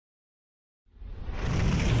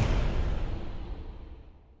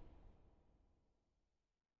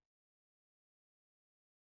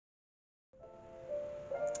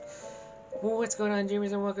What's going on,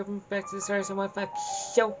 dreamers, and welcome back to the Stars and Wi-Fi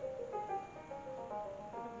show.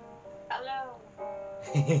 Hello.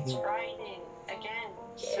 It's Friday again.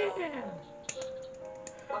 So Yeah.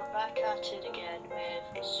 we're back at it again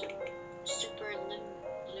with Superliminal.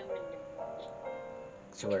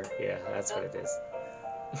 Sure, yeah, that's what it is.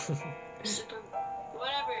 Super.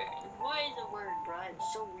 Whatever. What is the word, Brian?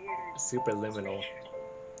 It's so weird. Superliminal.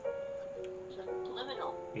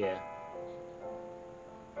 Liminal. Yeah.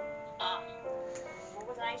 What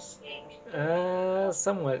was I saying?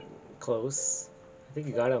 Somewhat close. I think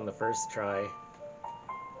you got it on the first try.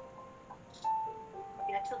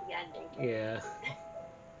 Yeah, till the ending. Yeah.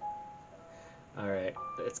 Alright,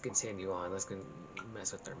 let's continue on. Let's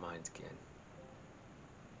mess with their minds again.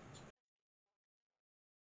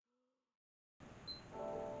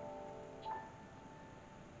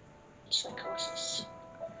 Psychosis.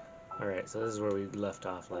 Alright, so this is where we left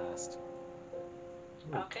off last.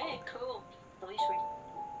 Okay, cool. At least we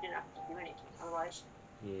didn't have to do anything otherwise.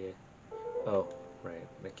 Yeah. Oh, right.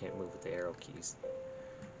 I can't move with the arrow keys.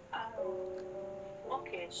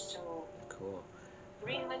 Okay, so Cool.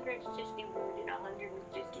 350 wood and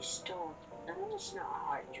 150 stone. That's not a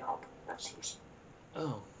hard job. That's easy.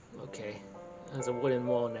 Oh, okay. There's a wooden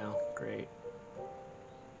wall now. Great.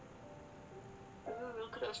 Ooh,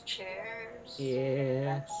 look at those chairs.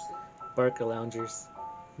 Yeah. Barca loungers.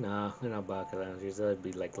 Nah, they're not Barca loungers. That'd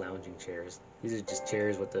be like lounging chairs. These are just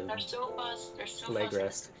chairs with the They're sofas. They're sofas leg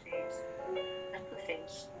rest. Like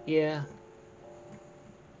buffets. Yeah.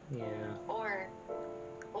 Yeah. Or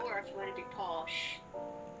if you want to be posh,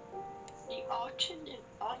 the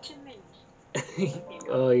Ottoman.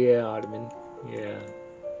 Oh yeah, Ottoman. Yeah.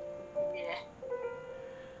 Yeah.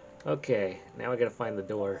 Okay, now I gotta find the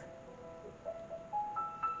door.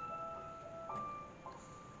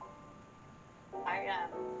 I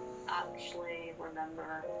actually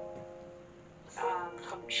remember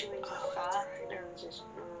from chewing the fat. There was this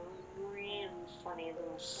really funny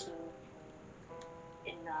little scene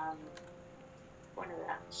in one of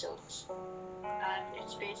the episodes, and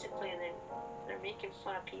it's basically they're making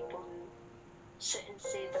fun of people who sit and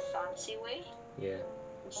say the fancy way, Yeah.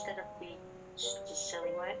 instead of the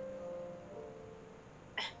silly way.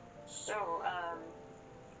 So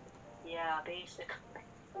yeah, basically,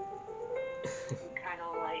 you kind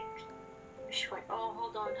of like she went, oh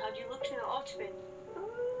hold on, have you looked at the Ottoman?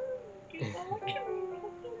 The Ottoman.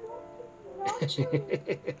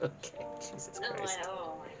 Okay, Jesus I'm Christ. like,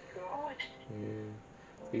 oh my god. Yeah.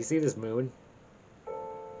 You see this moon?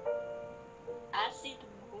 I see the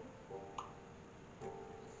moon.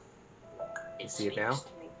 You It see it now?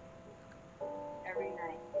 speaks to me every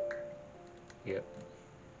night. Yep.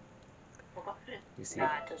 You see Nah, it?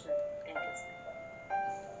 it doesn't. It doesn't.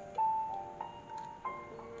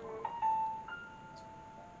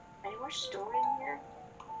 Any more stone in here?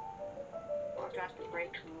 Or do I have to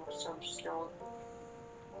break some stone?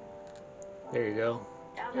 There you go.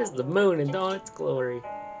 Damn There's it. the moon in all its glory.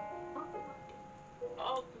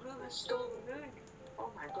 Oh, Blue has stole the moon.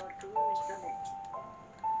 Oh my god, Blue has done it.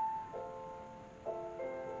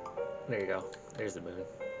 There you go. There's the moon.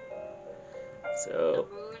 So.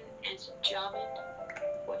 The moon is jamming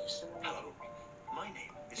with some music. Hello, my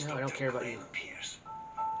name is No, Dr. I don't care about Glenn you. Pierce.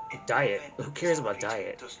 Diet? Who cares about This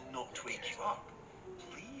diet? does not wake you up.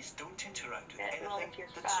 Please don't interact with Well, anything if you're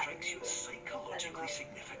that fat, strikes you as I don't psychologically know.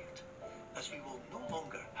 significant, as we will no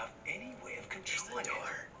longer have any way of controlling it.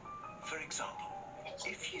 For example,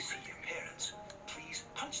 if you see your parents, please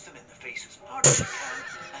punch them in the face as hard as you can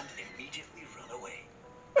and immediately run away.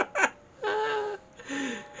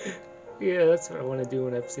 Yeah, that's what I want to do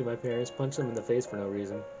when I see my parents. Punch them in the face for no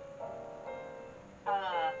reason.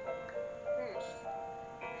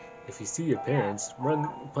 If you see your parents,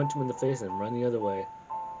 punch them in the face and run the other way.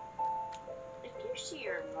 If you see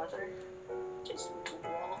your mother, just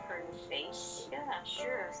wallop her in the face. Yeah,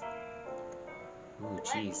 sure. Ooh,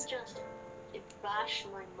 Let me jeez. just bash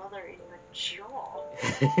my mother in the jaw.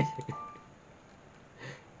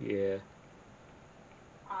 Yeah.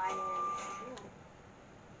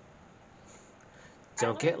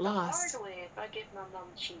 Don't get lost. The hard way, if I give my mum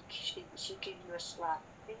cheek, she give you a slap.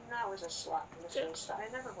 And that was a slap in the face that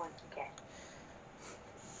I never want to get.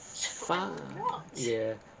 So I will not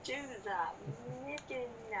Yeah. do that. Do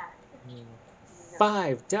that. No.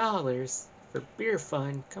 $5 for beer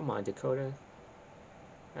fun. Come on, Dakota.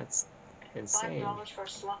 That's insane. $5 for a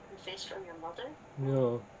slap in the face from your mother?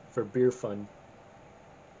 No, for beer fun.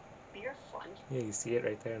 Beer fun? Yeah, you see it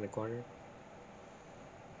right there in the corner?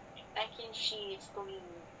 I can see it's green.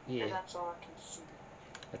 Yeah. And that's all I can see.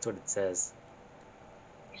 That's what it says.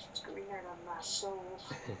 It's greener than my soul.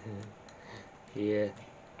 Yeah.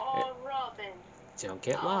 Oh, Robin. Don't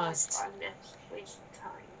get Oh, lost. I'm just wasting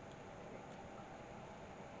time.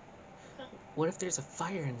 What if there's a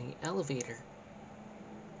fire in the elevator?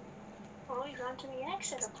 Oh, we gone to the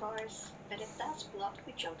exit, of course. But if that's blocked,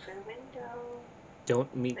 we jump through the window.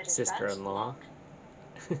 Don't meet But if that's sister-in-law.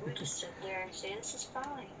 blocked, we just sit there and say this is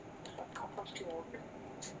fine. For a cup of tea.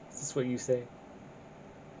 Is this what you say?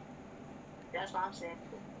 That's what I'm saying.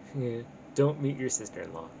 Yeah. Don't meet your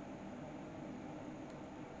sister-in-law.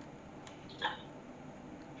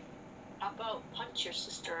 How about punch your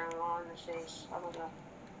sister-in-law in the face? How about that?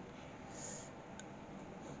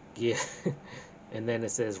 Yeah. And then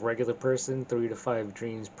it says regular person, 3 to 5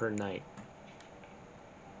 dreams per night.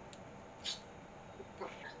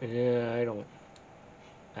 Yeah, I don't.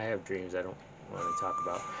 I have dreams I don't want to talk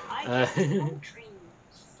about. I Uh, get no dreams.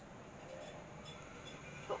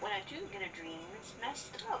 But when I do get a dream, it's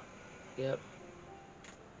messed up. yep.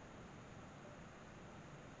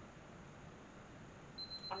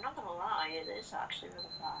 I'm not gonna lie, it is actually really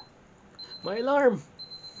bad. My alarm.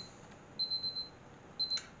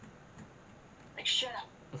 Like, shut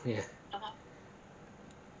up. Yeah. I'm up.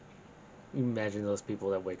 You imagine those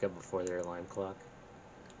people that wake up before their alarm clock.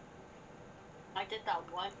 I did that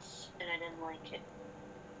once, and I didn't like it.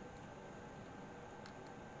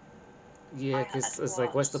 Yeah, I had because it's like,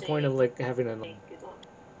 what, what's the point of say, like having an? Google.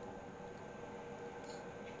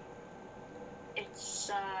 It's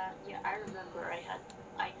yeah, I remember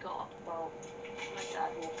I got up about my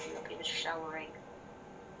dad woke me up. He was showering,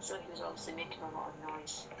 so he was obviously making a lot of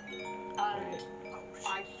noise, and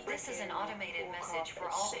I This is an freaking automated woke message up for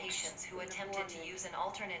at all 6 patients who in the attempted to morning. use an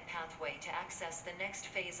alternate pathway to access the next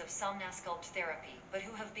phase of somnasculpt therapy, but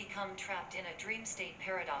who have become trapped in a dream state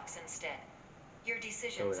paradox instead. Your Oh,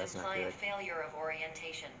 decisions that's not imply a good. failure of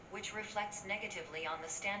orientation, which reflects negatively on the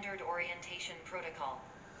standard orientation protocol.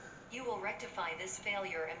 You will rectify this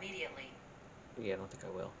failure immediately. Yeah, I don't think I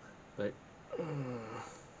will. But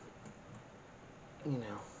you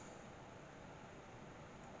know.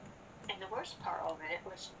 And the worst part of it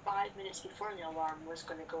was 5 minutes before the alarm was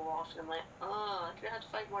going to go off, and I'm like, oh, I could have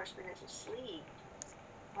had 5 more minutes of sleep.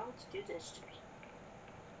 Why would you do this to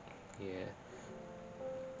me? Yeah.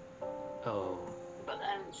 Oh. But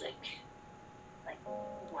then it's like,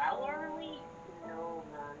 well early? No,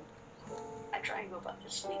 man. I try and go back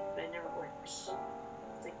to sleep, but it never works.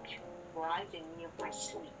 It's like robbing me of my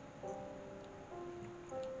sleep.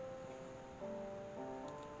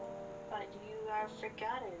 But you are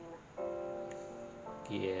forgotten.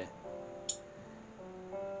 Yeah.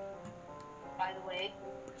 By the way,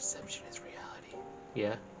 Perception is reality.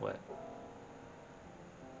 Yeah. What?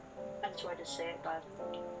 I just wanted to say it, but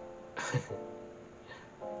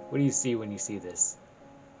What do you see when you see this?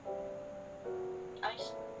 I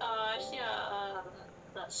see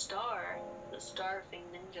that star, the star thing,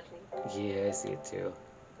 ninja thing. Yeah, I see it too.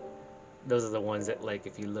 Those are the ones that, like,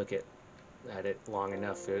 if you look at it long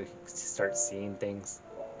enough, you start seeing things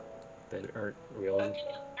that aren't real. Okay,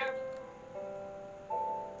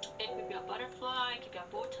 it could be a butterfly, it could be a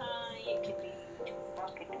bow tie, it could be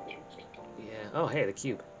fuck, it could be anything. Yeah. Oh, hey, the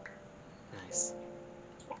cube. Nice.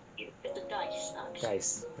 It's a dice, actually.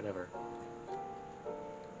 Dice. Whatever.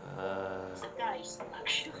 Uh, It's a dice,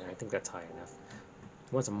 actually. I think that's high enough.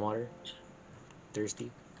 Want some water?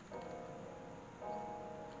 Thirsty?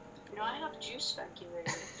 No, I have juice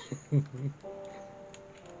circulating.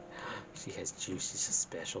 She has juice. She's just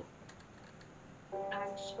special.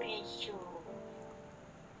 I'm special.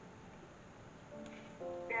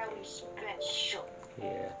 Very special.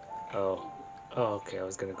 Yeah. Oh. Oh, okay. I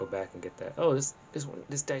was gonna go back and get that. Oh, this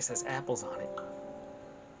dice has apples on it.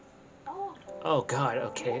 Oh, Oh God.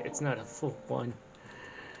 Okay, it's not a full one.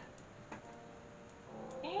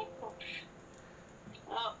 apples.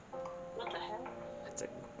 Oh, what the hell? It's a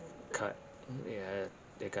cut. Yeah,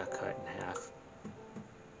 it got cut in half.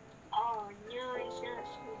 Oh, nice, that's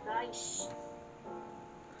so nice.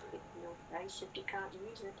 It's no nice if you can't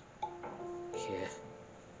use it. Yeah.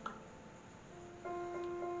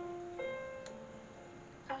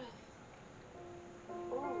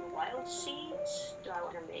 Oh, wild seeds? Do I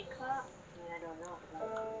want to make that? Yeah, I don't know.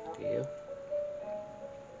 Do you?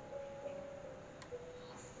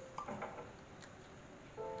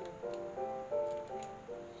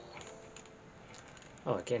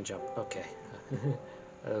 Oh, I can't jump. Okay.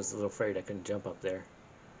 I was a little afraid I couldn't jump up there.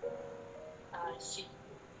 I see.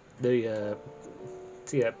 The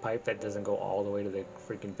see that pipe that doesn't go all the way to the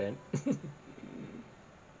freaking vent?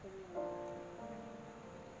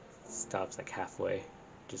 Stops like halfway.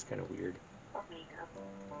 Just kind of weird. There you go.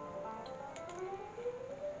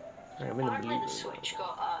 Alright, I'm in the Apparently blue the room. Switch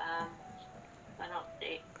got an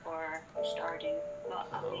update. or Stardew, but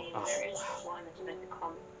I Oh, mean, oh, there is wow. one that's about to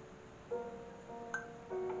come.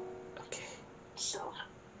 Okay. So,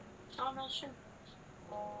 oh no, sure.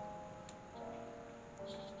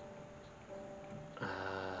 Uh,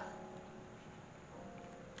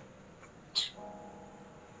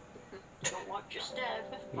 Don't watch your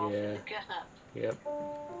step off in yeah. the gap. Yep.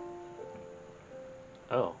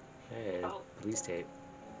 Oh, hey, Oh, police tape.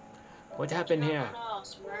 What do happened not here?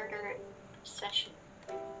 cross murder session.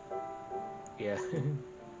 Yeah.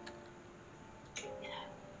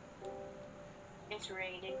 It's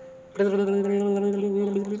raining. I'm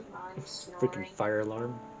Freaking snoring. fire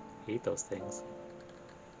alarm. Hate those things.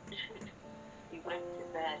 He went to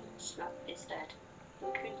bed. Snuck his head. He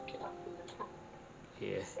couldn't get up in the morning.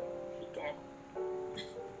 Yeah. He dead.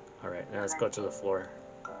 Alright, now let's go to Lamented. the floor.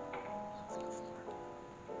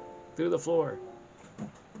 Through the floor.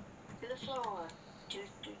 To the floor. Do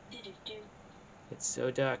do do do do. It's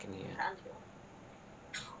so dark in here. Anvil.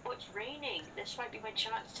 Oh, it's raining. This might be my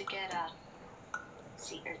chance to get a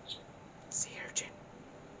sea urchin. Sea urchin.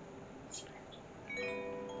 Sea urchin.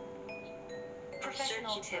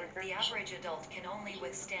 Professional Searching tip, for the urchin. average adult can only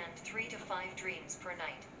withstand 3 to 5 dreams per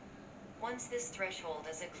night. Once this threshold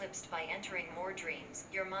is eclipsed by entering more dreams,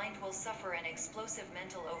 your mind will suffer an explosive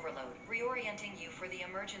mental overload, reorienting you for the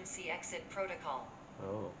emergency exit protocol.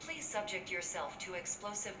 Oh. Please subject yourself to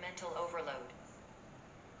explosive mental overload.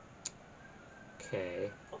 Okay.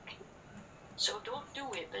 Okay. So don't do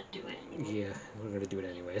it, but do it anyway. Yeah, we're gonna do it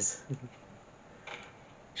anyways.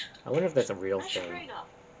 I wonder if that's a real Mash your thing. brain up.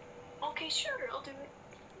 Okay, sure, I'll do it.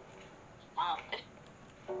 Wow.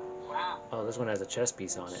 Wow. Oh, this one has a chess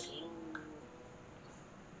piece on it. Zing.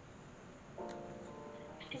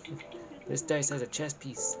 This dice has a chess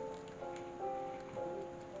piece.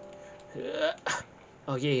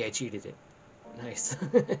 Oh, yay, I cheated it. Nice.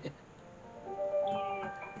 Yeah.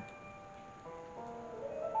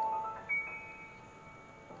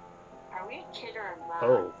 Are we a kid or a man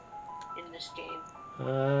Oh. in this game?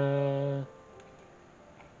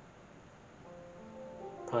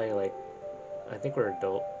 Probably like, I think we're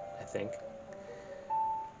adult, I think.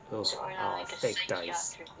 Oh, So we're not oh, like a fake dice.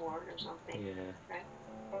 psychiatric ward or something, Yeah, right?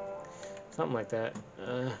 something like that.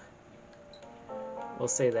 We'll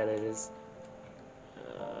say that it is.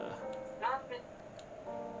 Not that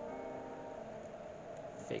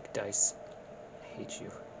Fake dice. I hate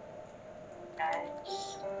you.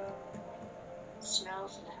 guys.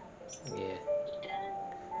 Smells nice. Yeah,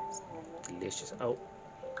 delicious. Oh,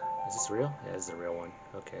 is this real? Yeah, this is a real one.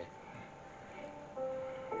 Okay.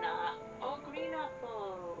 Nah. Oh, green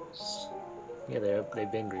apples. Yeah,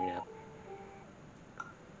 they've been green up.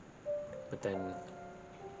 But then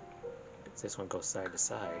this one goes side to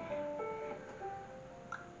side.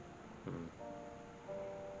 Hmm.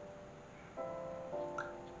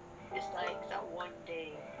 It's like that one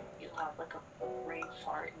day you have like a brain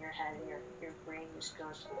fart in your head and your brain just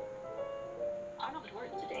goes, I'm not gonna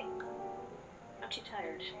work today. I'm too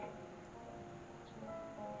tired.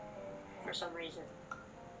 For some reason.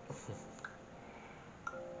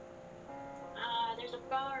 Ah, there's a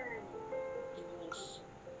barn. Please.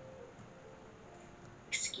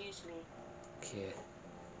 Excuse me. Okay.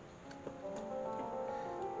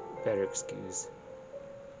 Better excuse.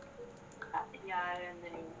 Yeah, and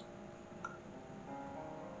then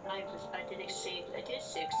I didn't say, I did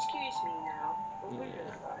say, excuse me now. Oh my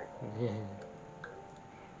god. Yeah.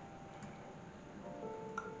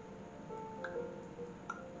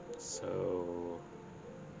 So.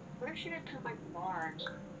 Where should I put my barn?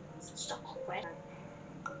 Is it stuck wet?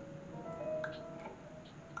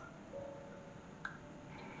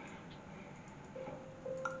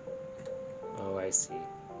 Oh, I see.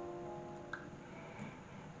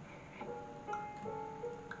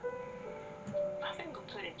 I think I'll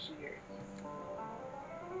put it here.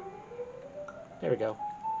 There we go.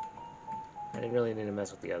 I didn't really need to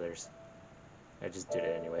mess with the others. I just did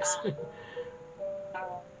it anyways. Ah,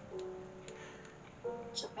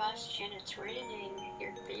 Sebastian, it's raining.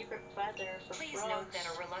 Your favorite weather for Please note that a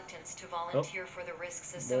frogs. reluctance to Oh, volunteer for the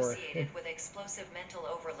risks more. associated with explosive mental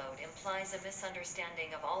overload implies a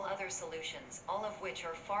misunderstanding of all other solutions, all of which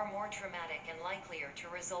are far more traumatic and likelier to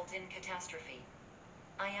result in catastrophe.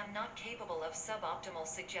 I am not capable of suboptimal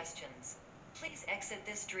suggestions. Please exit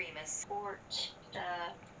this dream as Sport,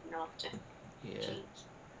 not Yeah. jeans.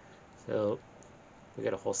 So we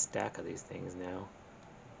got a whole stack of these things now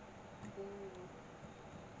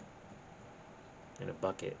in a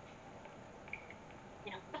bucket.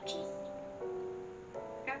 Yeah, bucket.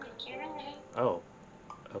 Oh,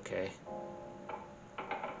 okay.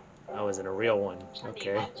 I was in a real one. Honey,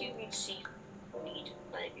 Okay. why do you need seaweed?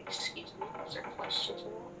 Like, excuse me, is there a question to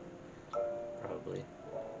that? Probably.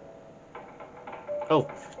 Oh,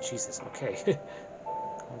 Jesus, okay.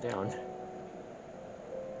 Calm down.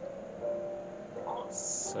 Oh,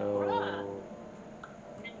 So...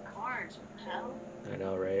 in cards, what the hell? I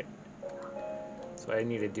know, right? So what I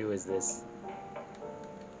need to do is this.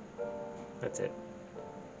 That's it.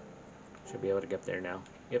 Should be able to get there now.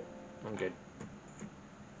 Yep, I'm good.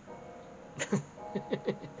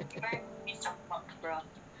 You better be some fuck, bro.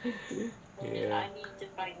 Yeah. I need to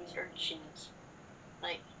find these urchins.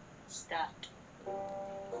 Like, stat.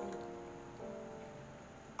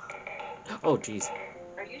 Oh, jeez.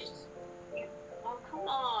 Are you, you? Oh, come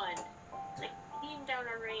on. Like, being down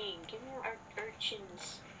a rain. Give me your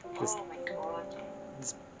urchins. This, Oh my god.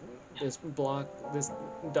 this, this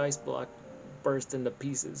dice block burst into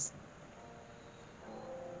pieces.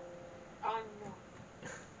 Oh no.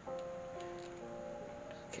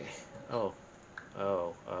 Okay. Oh.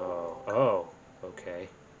 Oh. Oh. Oh. Okay.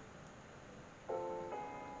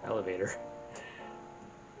 Elevator.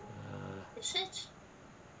 Is it?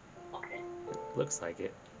 Okay. It looks like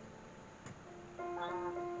it.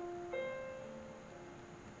 Um,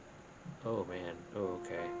 Oh man. Oh,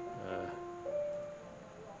 okay.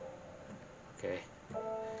 Okay.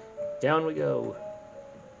 Down we go.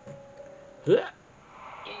 Huh.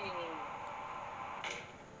 yay.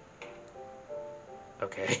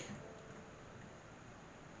 Okay.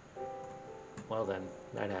 Well then,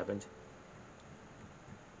 that happened.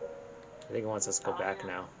 I think it wants us to go Oh back no.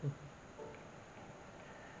 now.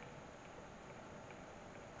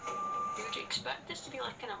 You would expect this to be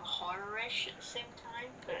like kind of horror-ish at the same time,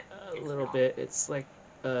 but A it's little not. bit. It's like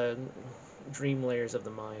uh, dream layers of the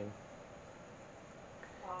mind.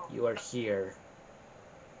 Oh. You are here.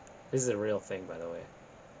 This is a real thing, by the way.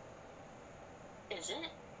 Is it?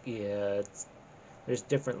 Yeah, there's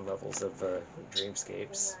different levels of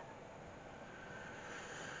dreamscapes.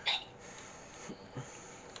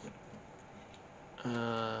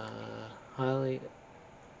 Highly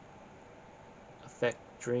affect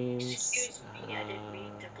dreams. Excuse me, I didn't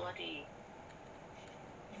mean to bloody.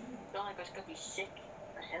 Felt like I was gonna be sick.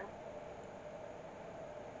 The hell?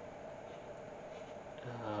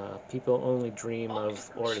 People only dream of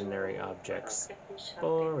Octopus. ordinary objects. Octopus have been,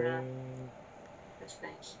 Boring. that's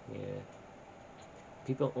nice. Yeah.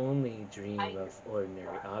 People only dream I. of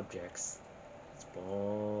ordinary objects. It's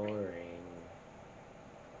boring.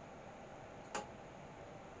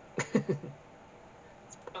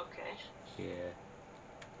 Okay. Yeah.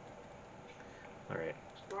 Alright.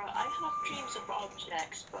 Well, I have dreams of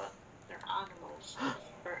objects, but they're animals.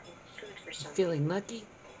 Or food for some Feeling people. lucky?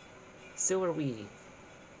 So are we.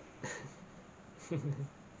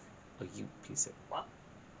 Oh, you piece of. What?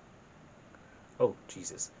 Oh,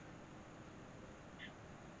 Jesus.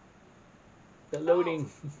 The Oh. loading.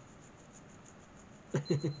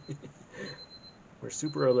 We're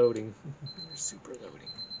super loading. We're super loading.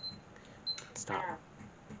 Stop. Yeah.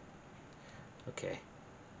 Okay.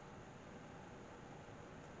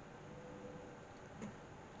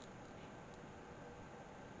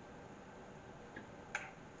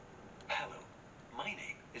 Hello, my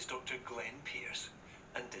name is Dr. Glenn Pierce,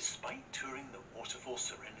 and despite touring the waterfall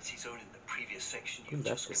Serenity Zone in the previous section Who you've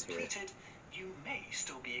left just us here? completed, you may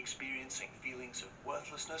still be experiencing feelings of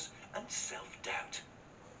worthlessness and self-doubt.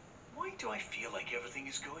 Why do I feel like everything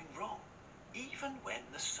is going wrong, even when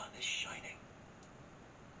the sun is shining?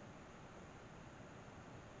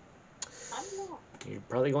 I don't know. You're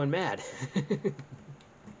probably going mad.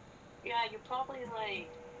 Yeah, you're probably like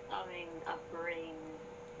having a brain.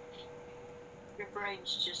 Your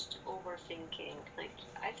brain's just overthinking. Like,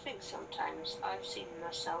 I think sometimes I've seen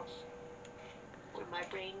myself where my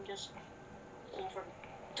brain just overdoes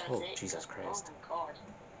Oh, it. Jesus But, oh Christ. my god,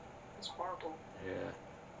 it's horrible. Yeah.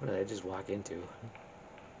 What did I just walk into?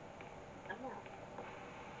 I don't know.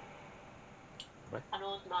 What? An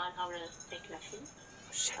old man having taken a food.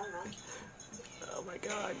 Oh, shit. I don't know. Oh my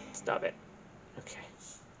god. Stop it. Okay.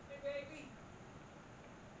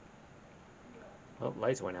 Oh,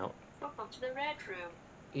 lights went out. Welcome to the red room.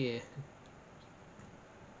 Yeah.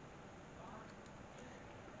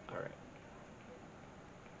 Alright.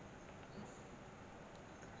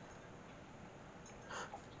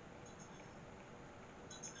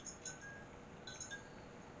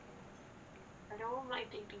 Hello, my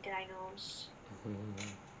baby dinos.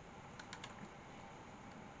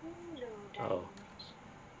 Hello, Oh. dinos.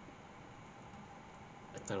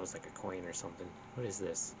 I thought it was like a coin or something. What is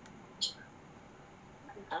this?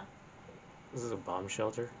 Huh? This is a bomb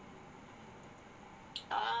shelter?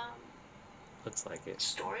 Um, Looks like it.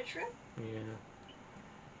 storage room? Yeah.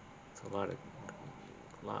 It's a lot of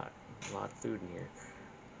food in here.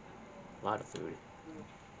 A lot of food.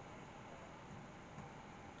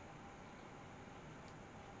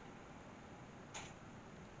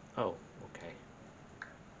 Oh, okay.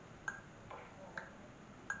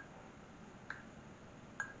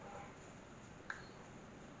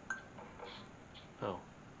 Oh,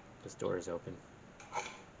 this door is open.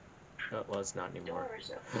 Oh, well, it's not anymore.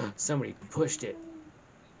 Doors open. Somebody pushed it.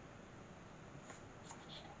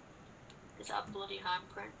 Is that bloody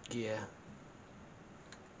handprint? Yeah,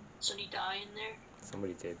 Somebody die in there?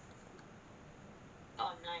 somebody did.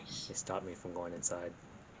 Oh, nice. They stopped me from going inside.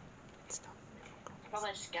 Stop me from going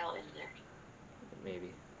Probably a skeleton there. inside.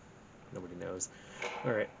 Maybe. Nobody knows.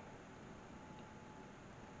 Alright.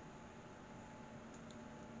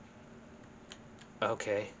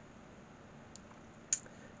 Okay.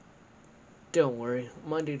 Don't worry.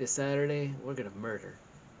 Monday to Saturday, we're gonna murder.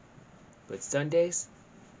 But Sundays,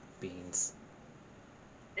 beans.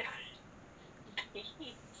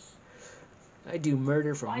 I do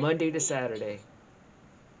murder from Why Monday to beans? Saturday.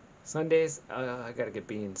 Sundays, I gotta get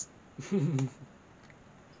beans. You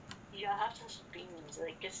have to have beans,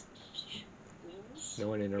 like, just beans? No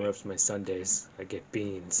one interrupts my Sundays. I get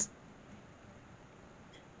beans.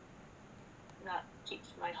 That keeps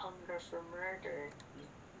my hunger for murder.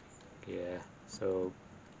 Yeah, so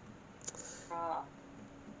Bruh.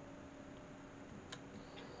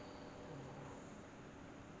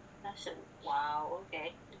 That's a wow,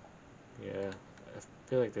 okay. yeah, I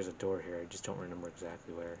feel like there's a door here. I just don't remember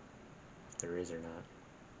exactly where. If there is or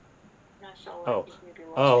not. I feel Oh. like you maybe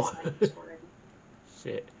lost Oh. your lights already.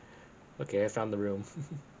 Shit. Okay, I found the room.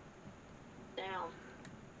 Down.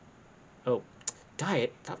 Oh,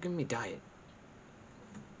 diet? Stop giving me diet.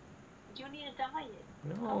 You need a diet.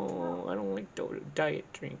 No, I don't like diet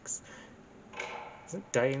drinks.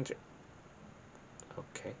 Isn't diet?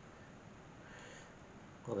 Okay.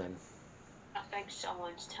 Well then. I think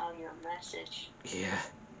someone's telling you a message. Yeah.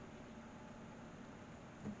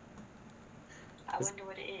 I wonder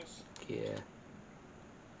what it is. Yeah.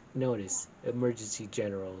 Notice emergency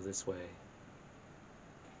general this way.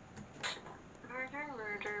 Murder,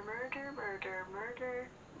 murder, murder, murder, murder,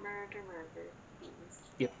 murder, murder. Beans.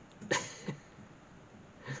 Yep.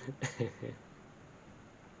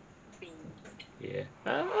 Beans. Yeah.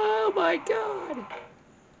 Oh my god.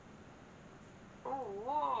 Oh,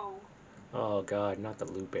 whoa. Oh god, not the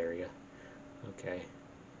loop area. Okay.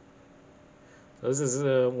 So this is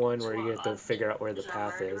the one where you have to figure out where the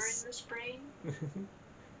path murder is. in this brain?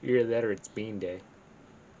 Either that or it's bean day.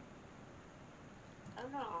 I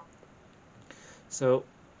don't know. So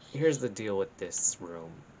here's the deal with this room.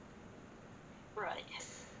 Right.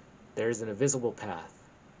 There's an invisible path,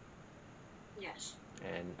 Yes.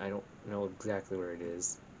 and I don't know exactly where it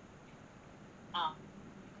is. Ah,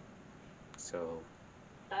 So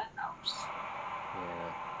that helps.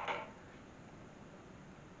 yeah.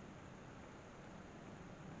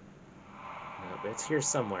 No, but it's here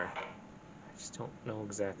somewhere. I just don't know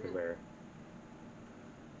exactly where.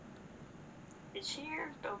 It's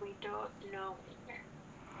here, but we don't know where.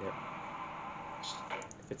 Yep.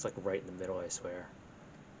 It's like right in the middle, I swear.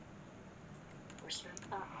 Where's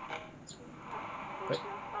my cat? What? Where's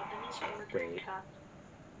my cat and his murdering Wait. cat?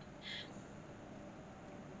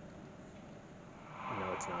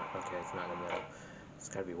 No, it's not. Okay, it's not in the middle. It's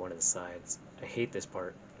gotta be one of the sides. I hate this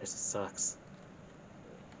part. This sucks.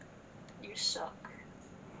 You suck.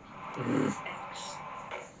 Mm. X.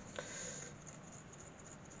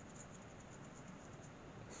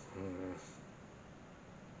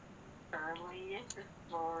 Early in the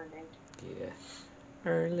morning. Yeah.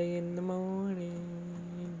 Early in the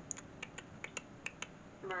morning.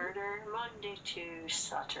 Murder Monday to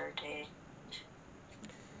Saturday.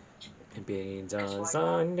 And beans 'Cause on why not?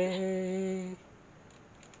 Sunday.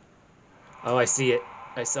 Oh, I see it.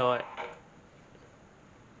 I saw it.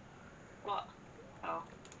 What? Oh.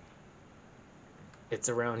 It's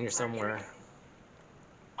around here somewhere.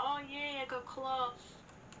 Oh yeah, I got cloth.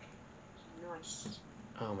 Nice.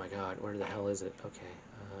 Oh my god, where the hell is it? Okay.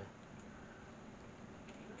 I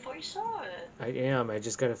thought you saw it. I am. I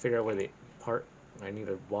just gotta figure out where the part I need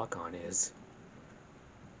to walk on is.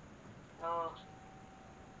 Oh.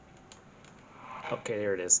 Okay,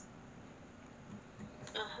 there it is.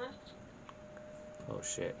 Uh-huh. Oh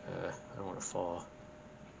shit. I don't want to fall.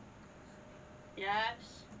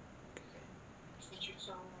 Yes.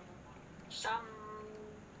 Some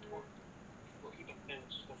Look, you got pen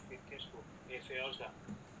stuff in Tesco. AFAR's that.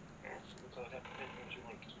 yes. Look at that pen, what you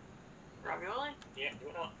like. Ravioli? Yeah, you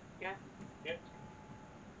want that? Yeah. Yeah.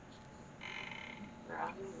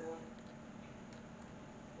 Ravioli.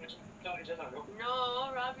 That is another.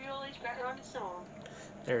 No, ravioli's better on its own.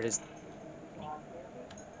 There it is. Ravioli.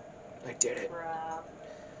 I did it.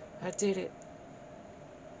 I did it.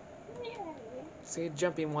 Yay. See,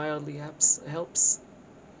 jumping wildly helps.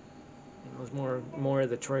 more of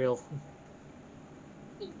the trail.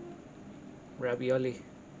 Ravioli.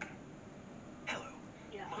 Hello,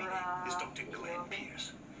 Yeah, my name is Dr. Glenn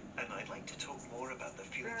Pierce, and I'd like to talk more about the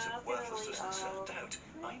feelings of worthlessness and self-doubt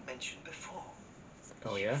I mentioned before.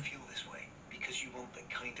 Oh You yeah? feel this way because you want the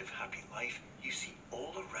kind of happy life you see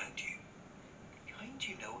all around you. The kind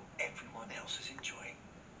you know everyone else is enjoying.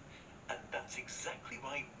 And that's exactly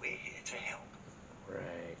why we're here to help.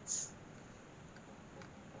 Right.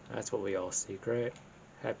 That's what we all seek, right?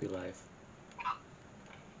 Happy life.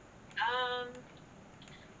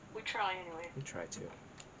 we try anyway. We try to.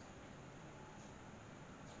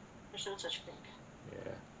 There's no such thing.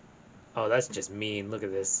 Yeah. Oh, that's just mean. Look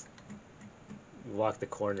at this. You walk the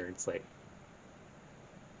corner, it's like,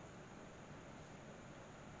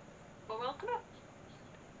 Well, welcome up.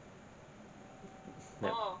 no,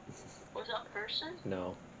 Oh, was that a person?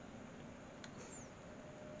 no.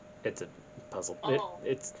 It's a puzzle. Oh.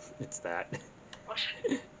 It's that.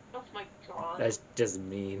 Oh my god. That's just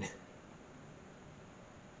mean.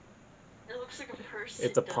 It looks like a person.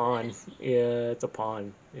 It's a doesn't pawn. it? Yeah, it's a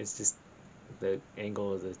pawn. It's just the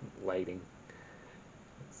angle of the lighting.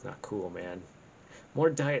 It's not cool, man. More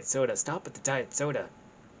diet soda. Stop with the diet soda.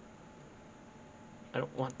 I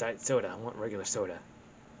don't want diet soda. I want regular soda.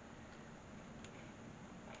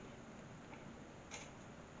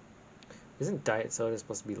 Isn't diet soda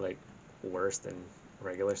supposed to be like worse than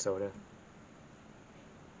regular soda?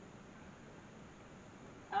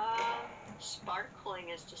 Sparkling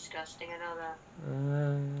is disgusting. I know that. I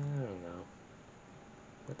don't know.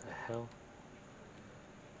 What the hell?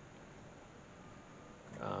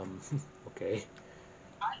 Okay.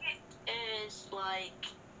 Diet is like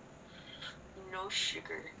no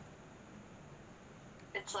sugar.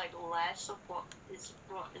 It's like less of what is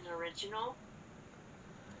original.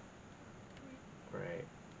 Right.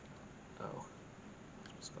 Oh.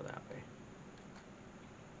 Let's go that way.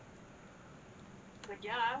 But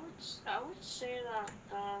yeah, I would say that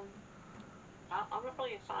I'm not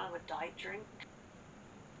really a fan of a diet drink.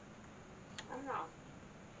 I don't know.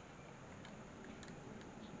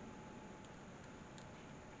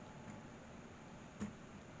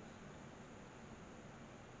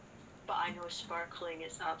 But I know sparkling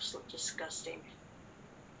is absolutely disgusting.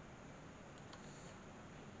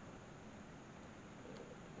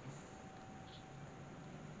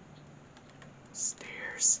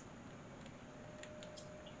 Stairs.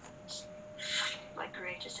 My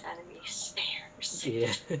greatest enemy, stairs.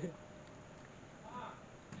 Yeah.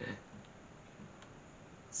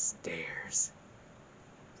 Stairs.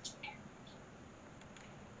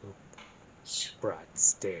 Brought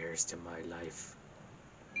stairs to my life.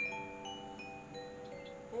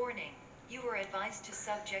 Warning. You are advised to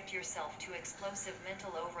subject yourself to explosive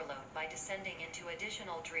mental overload by descending into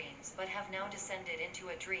additional dreams, but have now descended into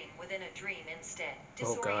a dream within a dream instead,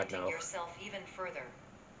 Oh God, disorienting no. yourself even further.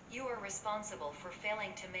 You are responsible for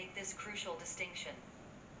failing to make this crucial distinction.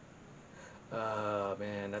 Oh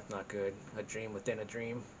man, that's not good. A dream within a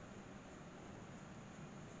dream.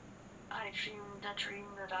 I dreamed a dream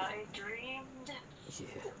that I dreamed.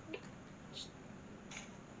 Yeah.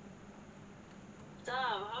 Sam,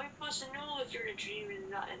 how are you supposed to know if you're in a dream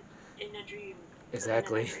and not in a dream?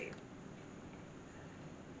 Exactly. In a dream?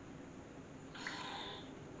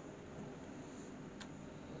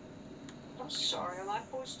 I'm sorry, am I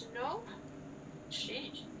supposed to know?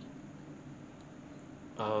 Sheesh.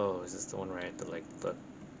 Oh, is this the one where I have to like look?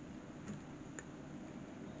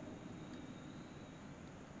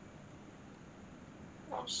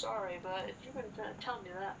 I'm sorry, but if you're going to tell me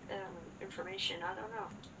that information, I don't know.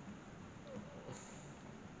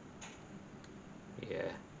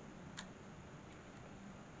 Yeah.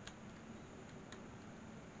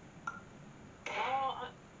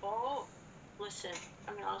 Oh, listen,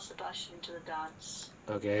 I'm going to ask Sebastian to the dance.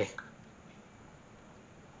 Okay.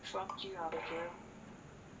 Fuck you, Abigail.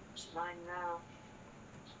 It's mine now.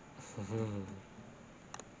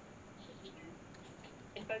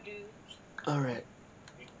 If I do. Alright.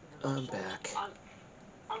 I'm back.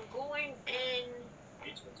 I'm going in.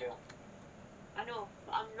 I know,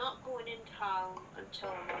 but I'm not going in town until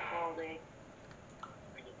I'm on holiday.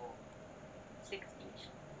 16th.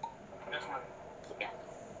 Yeah.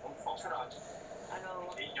 I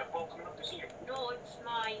know. No, it's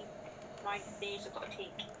my days I've got to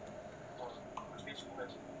take.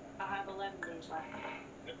 I have 11 days left.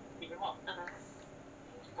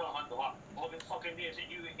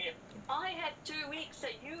 I had 2 weeks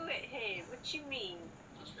that you hit him. What you mean?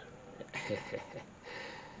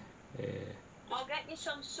 Yeah. I'll get you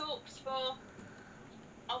some soaps, Bo.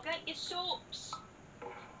 I'll get you soaps.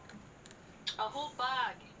 A whole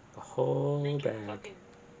bag. A whole Make it bag. fucking.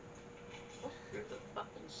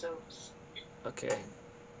 so. Okay.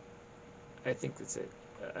 I think that's it.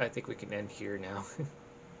 I think we can end here now.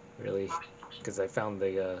 Really, because I found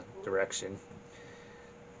the direction.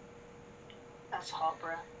 That's hot,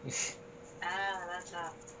 bruh. That's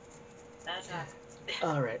a.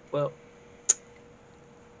 All right. Well,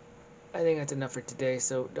 I think that's enough for today.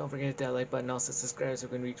 So don't forget to hit that like button. Also subscribe so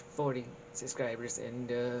we can reach 40 subscribers,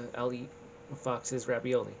 and I'll eat Fox's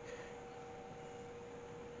ravioli.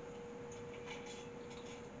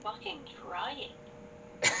 Fucking try it.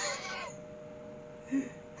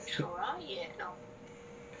 Try it. No.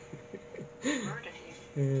 Murder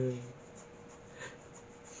you.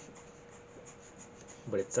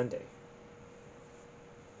 But it's Sunday.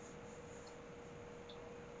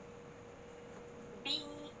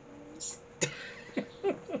 Beans.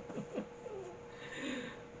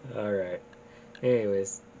 All right.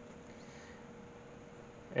 Anyways,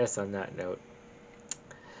 I guess on that note,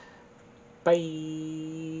 bye.